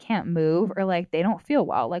this kid can't move, or like they don't feel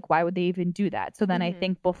well. Like, why would they even do that? So then I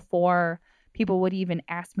think before people would even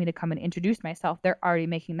ask me to come and introduce myself, they're already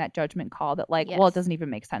making that judgment call that like, well, it doesn't even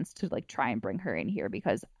make sense to like try and bring her in here,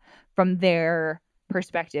 because from their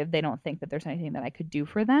perspective, they don't think that there's anything that I could do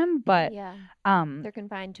for them. But they're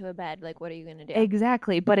confined to a bed. Like, what are you going to do?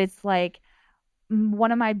 Exactly. But it's like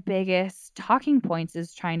one of my biggest talking points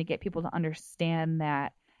is trying to get people to understand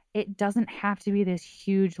that it doesn't have to be this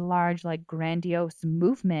huge, large, like grandiose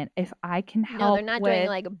movement. If I can help, no, they're not doing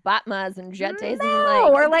like batmas and jetés and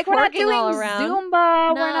or like we're not doing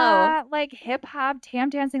Zumba. We're not like hip hop, tam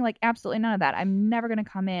dancing, like absolutely none of that. I'm never going to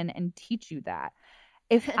come in and teach you that.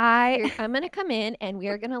 I'm going to come in and we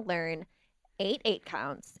are going to learn 8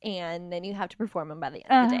 counts, and then you have to perform them by the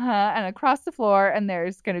end of the day. And across the floor, and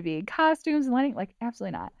there's going to be costumes and lighting. Like,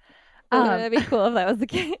 absolutely not. That'd be cool if that was the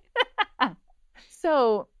case.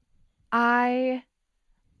 So I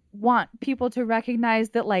want people to recognize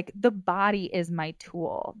that like the body is my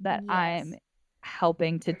tool that I'm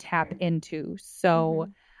helping to tap into. So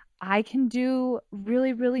I can do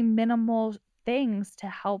really, really minimal things to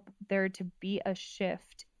help there to be a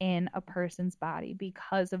shift in a person's body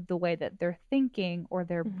because of the way that they're thinking or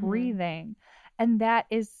they're breathing. And that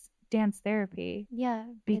is dance therapy. Yeah,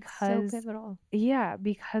 because it's so pivotal. Yeah,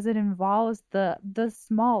 because it involves the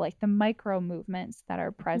small, like the micro movements that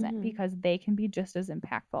are present, because they can be just as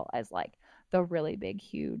impactful as like the really big,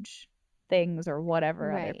 huge things or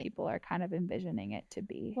whatever other people are kind of envisioning it to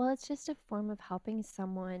be. Well, it's just a form of helping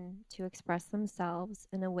someone to express themselves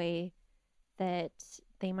in a way that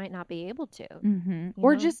they might not be able to.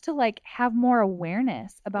 Or just to like have more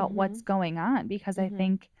awareness about what's going on, because I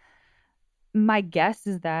think my guess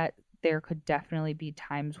is that there could definitely be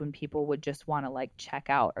times when people would just want to like check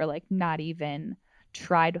out or like not even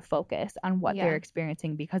try to focus on what they're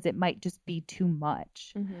experiencing because it might just be too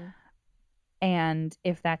much. And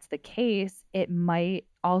if that's the case, it might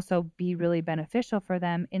also be really beneficial for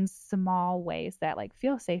them in small ways that like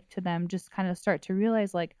feel safe to them, just kind of start to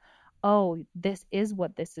realize like, oh, this is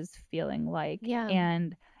what this is feeling like.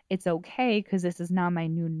 And it's okay because this is now my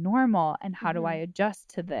new normal. And how do I adjust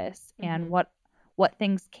to this? And what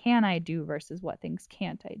things can I do versus what things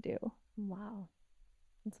can't I do? Wow.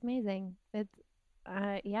 It's amazing. It's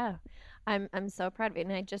I'm so proud of it.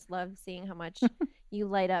 And I just love seeing how much you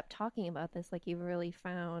light up talking about this. Like you've really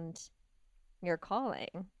found your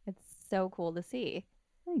calling. It's so cool to see.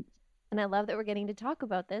 Thanks. And I love that we're getting to talk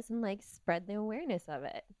about this and like spread the awareness of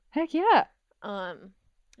it. Heck yeah.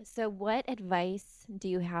 So what advice do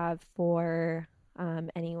you have for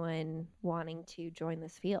anyone wanting to join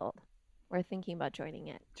this field or thinking about joining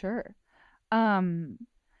it? Sure. Good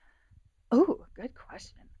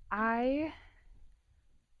question. I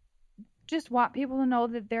just want people to know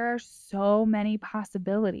that there are so many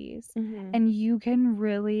possibilities and you can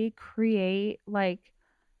really create like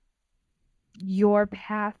your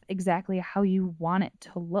path exactly how you want it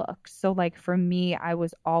to look. So like for me, I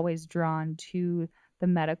was always drawn to the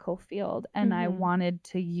medical field, and I wanted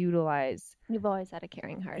to utilize. You've always had a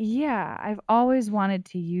caring heart. Yeah, I've always wanted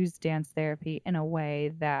to use dance therapy in a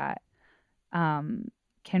way that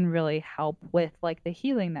can really help with like the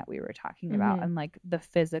healing that we were talking about, and like the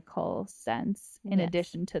physical sense in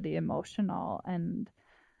addition to the emotional. And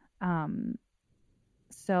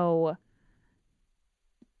so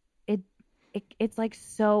it's like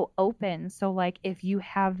so open. So like if you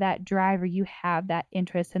have that drive or you have that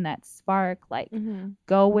interest and that spark, like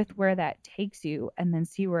go with where that takes you and then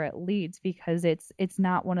see where it leads, because it's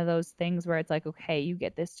not one of those things where it's like, okay, you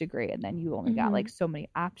get this degree and then you only got like so many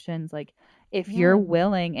options. Like if you're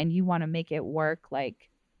willing and you want to make it work, like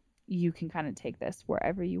you can kind of take this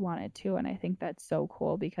wherever you want it to. And I think that's so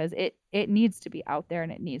cool, because it needs to be out there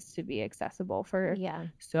and it needs to be accessible for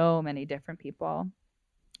so many different people.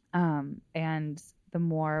 And the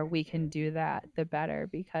more we can do that, the better,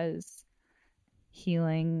 because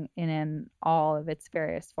healing in all of its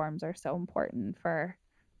various forms are so important for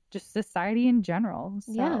just society in general.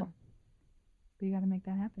 So we got to make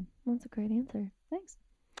that happen. That's a great answer. Thanks.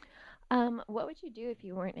 What would you do if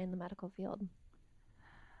you weren't in the medical field?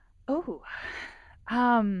 Oh,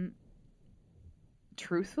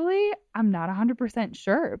 truthfully, I'm not 100%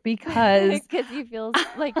 sure, because you feel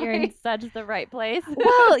like you're in such the right place.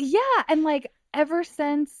 Well, yeah. And like ever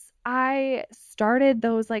since I started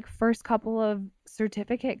those like first couple of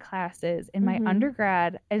certificate classes in my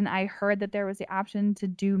undergrad, and I heard that there was the option to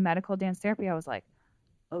do medical dance therapy, I was like,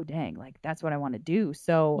 oh dang, like that's what I want to do.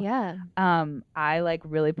 So I like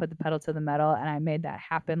really put the pedal to the metal and I made that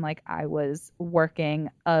happen. Like I was working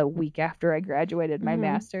a week after I graduated my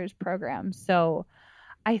master's program. So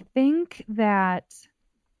I think that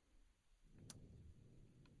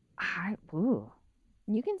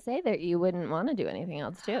you can say that you wouldn't want to do anything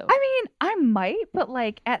else too. I mean, I might, but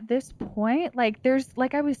like at this point, like there's,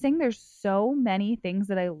 like I was saying, there's so many things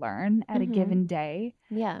that I learn at a given day.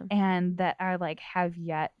 Yeah. And that I like have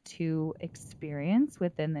yet to experience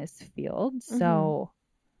within this field. So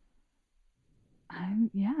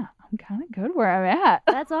I'm kind of good where I'm at.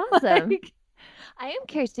 That's awesome. I am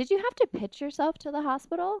curious, did you have to pitch yourself to the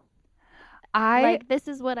hospital? Like, this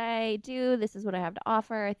is what I do, this is what I have to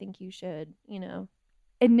offer, I think you should,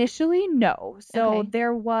 Initially, no. So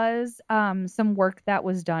there was some work that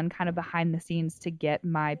was done kind of behind the scenes to get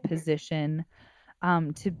my position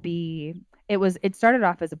to be, it started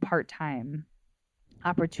off as a part-time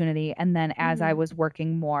opportunity. And then as I was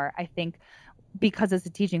working more, I think because it's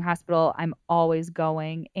a teaching hospital, I'm always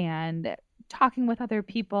going and talking with other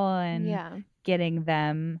people and getting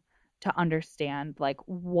them to understand like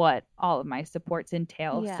what all of my supports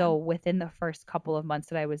entail. So within the first couple of months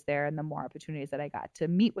that I was there and the more opportunities that I got to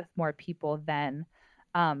meet with more people, then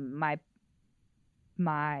my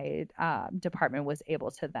department was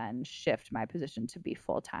able to then shift my position to be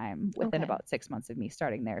full-time within about 6 months of me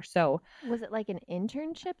starting there. So was it like an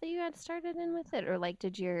internship that you had started in with it, or like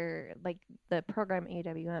did your like the program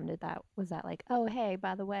AWM was that like, oh hey,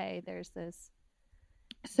 by the way, there's this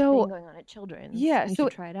thing going on at Children's. Yeah, you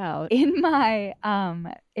should try it out. In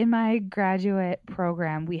my graduate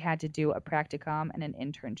program, we had to do a practicum and an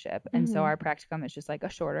internship. And so our practicum is just like a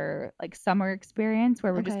shorter like summer experience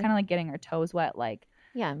where we're just kind of like getting our toes wet. Like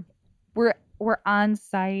we're on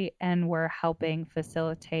site and we're helping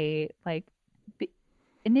facilitate like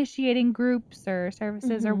initiating groups or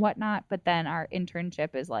services or whatnot. But then our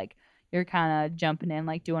internship is like you're kind of jumping in,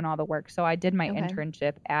 like doing all the work. So I did my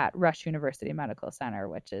internship at Rush University Medical Center,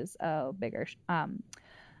 which is a bigger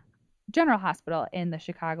general hospital in the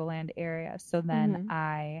Chicagoland area. So then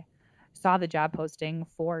I saw the job posting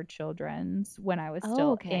for Children's when I was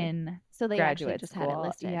still in so they graduate actually just school. Had it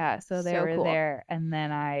listed. Yeah, so they were there, and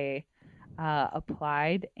then I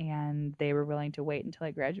applied, and they were willing to wait until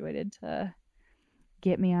I graduated to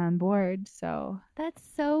get me on board. So that's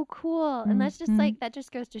so cool. And that's just like, that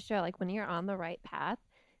just goes to show like when you're on the right path,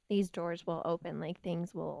 these doors will open, like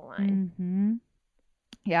things will align.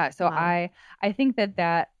 Yeah. So I think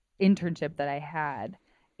that internship that I had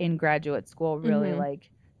in graduate school really like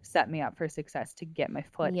set me up for success to get my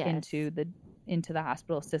foot into the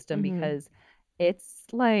hospital system, because it's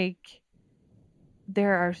like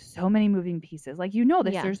there are so many moving pieces. Like,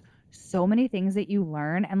 there's so many things that you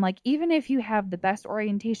learn, and like even if you have the best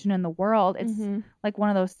orientation in the world, it's like one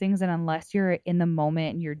of those things that unless you're in the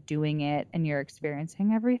moment and you're doing it and you're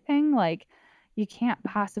experiencing everything, like you can't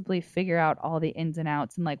possibly figure out all the ins and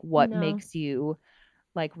outs and like what makes you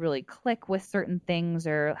like really click with certain things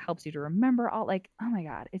or helps you to remember all, like, oh my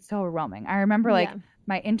God, it's so overwhelming. I remember like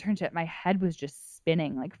my internship, my head was just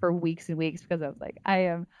spinning like for weeks and weeks because I was like, I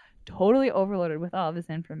am totally overloaded with all this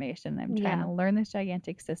information. I'm trying to learn this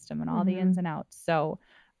gigantic system and all the ins and outs. So,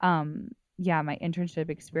 my internship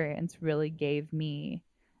experience really gave me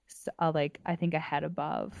like, I think a head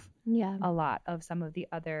above a lot of some of the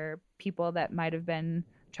other people that might have been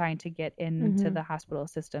trying to get into the hospital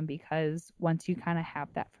system, because once you kind of have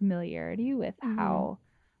that familiarity with how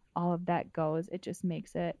all of that goes, it just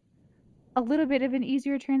makes it a little bit of an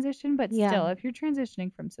easier transition. But still, if you're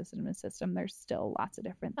transitioning from system to system, there's still lots of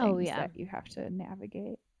different things that you have to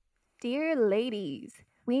navigate. Dear ladies,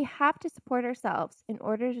 we have to support ourselves in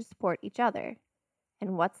order to support each other.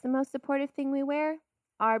 And what's the most supportive thing we wear?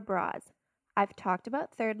 Our bras. I've talked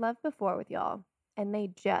about Third Love before with y'all, and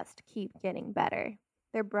they just keep getting better.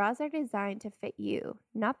 Their bras are designed to fit you,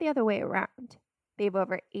 not the other way around. They have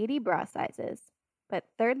over 80 bra sizes, but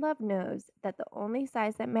Third Love knows that the only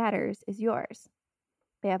size that matters is yours.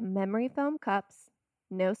 They have memory foam cups,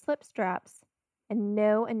 no slip straps, and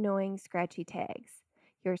no annoying scratchy tags.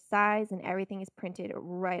 Your size and everything is printed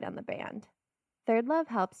right on the band. Third Love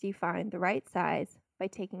helps you find the right size by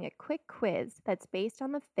taking a quick quiz that's based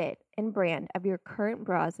on the fit and brand of your current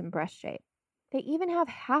bras and breast shape. They even have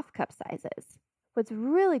half cup sizes. What's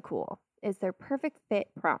really cool is their perfect fit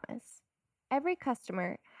promise. Every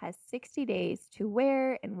customer has 60 days to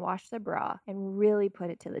wear and wash the bra and really put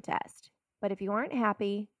it to the test. But if you aren't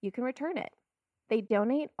happy, you can return it. They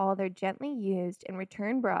donate all their gently used and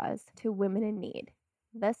returned bras to women in need,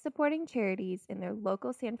 thus supporting charities in their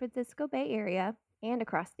local San Francisco Bay Area and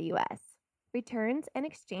across the U.S. Returns and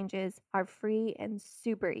exchanges are free and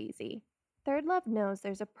super easy. Third Love knows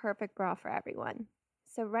there's a perfect bra for everyone.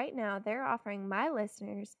 So right now, they're offering my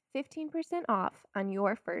listeners 15% off on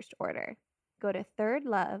your first order. Go to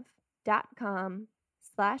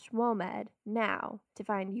thirdlove.com/WOMED now to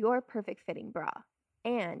find your perfect fitting bra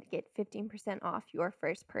and get 15% off your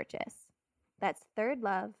first purchase. That's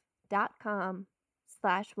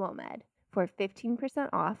thirdlove.com/WOMED for 15%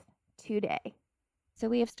 off today. So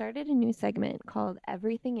we have started a new segment called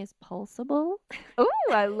Everything is Pulsable. Ooh,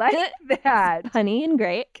 I like that. It's funny and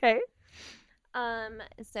great. Okay.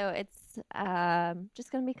 So it's just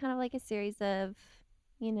going to be kind of like a series of,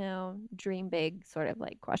 dream big sort of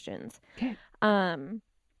like questions. Okay.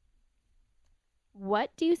 What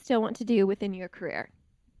do you still want to do within your career?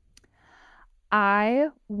 I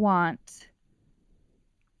want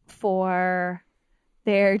for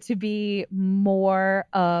there to be more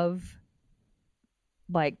of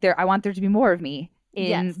I want there to be more of me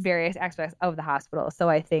in various aspects of the hospital. So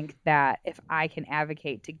I think that if I can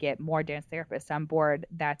advocate to get more dance therapists on board,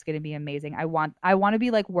 that's going to be amazing. I want to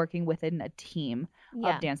be like working within a team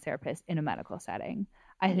of dance therapists in a medical setting.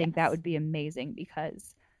 I think that would be amazing,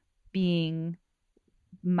 because being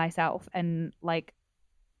myself and like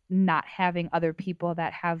not having other people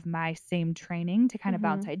that have my same training to kind of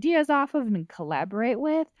bounce ideas off of and collaborate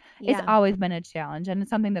with, it's always been a challenge, and it's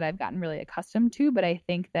something that I've gotten really accustomed to. But I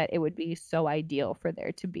think that it would be so ideal for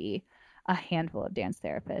there to be a handful of dance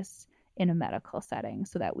therapists in a medical setting,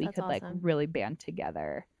 so that we could like really band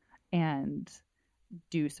together and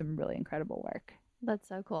do some really incredible work. That's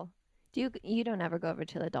so cool. You don't ever go over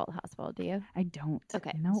to the adult hospital, do you? I don't.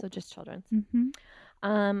 Okay. Nope. So just children's.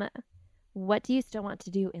 What do you still want to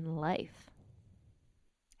do in life?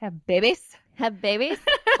 Have babies. Have babies?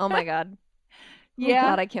 Oh my God. Yeah.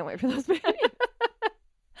 Oh God, I can't wait for those babies.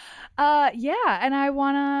 And I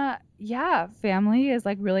wanna, family is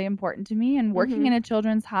like really important to me, and working in a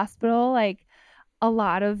children's hospital, like a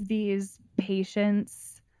lot of these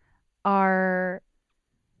patients are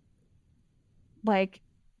like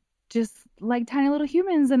just like tiny little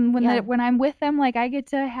humans, and when I'm with them, like I get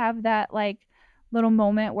to have that like little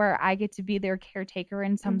moment where I get to be their caretaker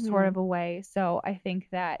in some sort of a way. So I think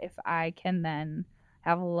that if I can then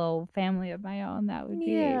have a little family of my own, that would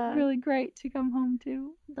be really great to come home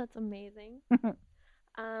to. That's amazing.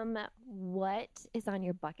 What is on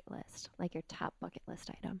your bucket list? Like your top bucket list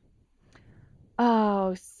item?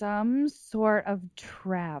 Oh, some sort of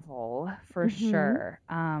travel for sure.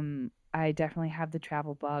 I definitely have the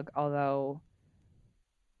travel bug, although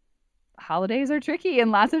holidays are tricky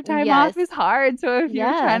and lots of time off is hard. So if you're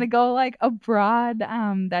trying to go like abroad,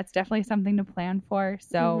 that's definitely something to plan for.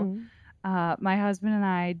 So my husband and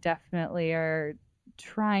I definitely are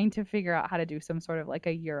trying to figure out how to do some sort of like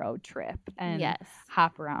a Euro trip and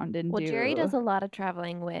hop around and do. Jerry does a lot of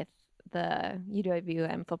traveling with the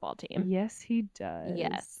UWM football team. Yes, he does.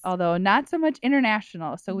 Yes. Although not so much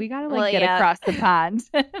international. So we got to get across the pond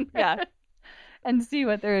and see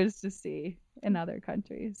what there is to see. in other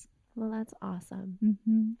countries. Well, that's awesome.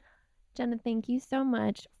 Mm-hmm. Jenna, thank you so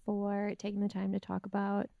much for taking the time to talk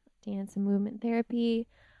about dance and movement therapy.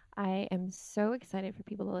 I am so excited for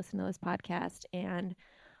people to listen to this podcast, and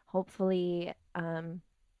hopefully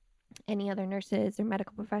any other nurses or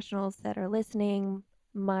medical professionals that are listening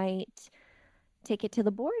might take it to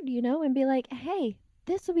the board, and be like, hey,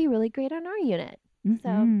 this will be really great on our unit.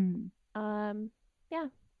 Mm-hmm. So, yeah,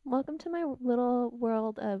 welcome to my little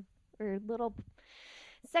world little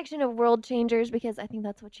section of world changers, because I think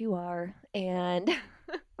that's what you are. And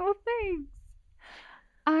oh, thanks.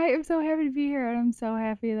 I am so happy to be here, and I'm so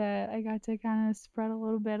happy that I got to kind of spread a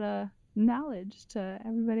little bit of knowledge to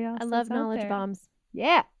everybody else. I love knowledge bombs.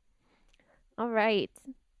 Yeah. All right.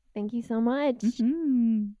 Thank you so much.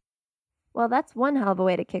 Mm-hmm. Well, that's one hell of a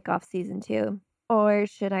way to kick off season 2. Or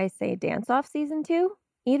should I say dance off season 2?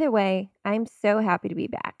 Either way, I'm so happy to be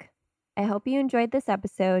back. I hope you enjoyed this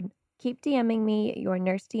episode. Keep DMing me your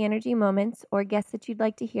Nurse T Energy moments or guests that you'd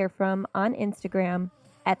like to hear from on Instagram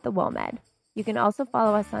at The WOMED. You can also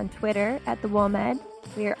follow us on Twitter at The WOMED.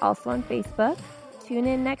 We are also on Facebook. Tune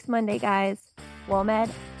in next Monday, guys. WOMED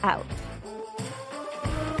out.